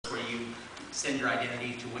send your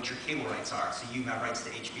identity to what your cable rights are. So you have rights to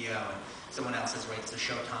HBO, and someone else has rights to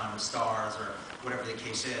Showtime or Stars or whatever the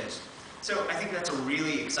case is. So I think that's a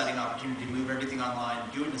really exciting opportunity to move everything online,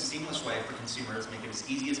 do it in a seamless way for consumers, make it as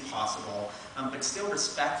easy as possible, but still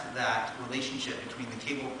respect that relationship between the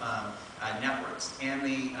cable networks and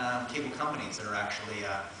the cable companies that are actually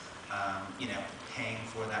paying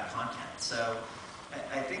for that content. So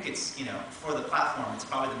I think it's, for the platform, it's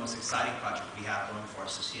probably the most exciting project we have going for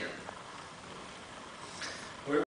us this year.